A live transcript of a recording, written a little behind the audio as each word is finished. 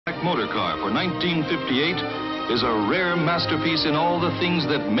Cadillac motor car for 1958 is a rare masterpiece in all the things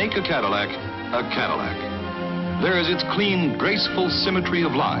that make a Cadillac a Cadillac. There is its clean, graceful symmetry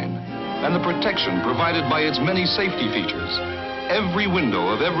of line and the protection provided by its many safety features. Every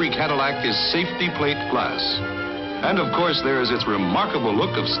window of every Cadillac is safety plate glass. And of course, there is its remarkable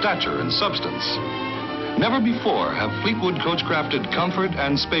look of stature and substance. Never before have Fleetwood coach-crafted comfort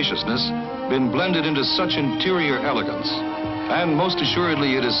and spaciousness been blended into such interior elegance. And most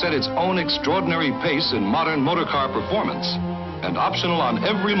assuredly, it has set its own extraordinary pace in modern motor car performance. And optional on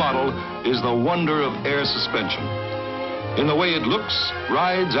every model is the wonder of air suspension. In the way it looks,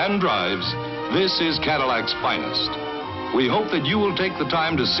 rides, and drives, this is Cadillac's finest. We hope that you will take the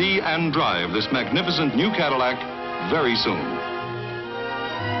time to see and drive this magnificent new Cadillac very soon.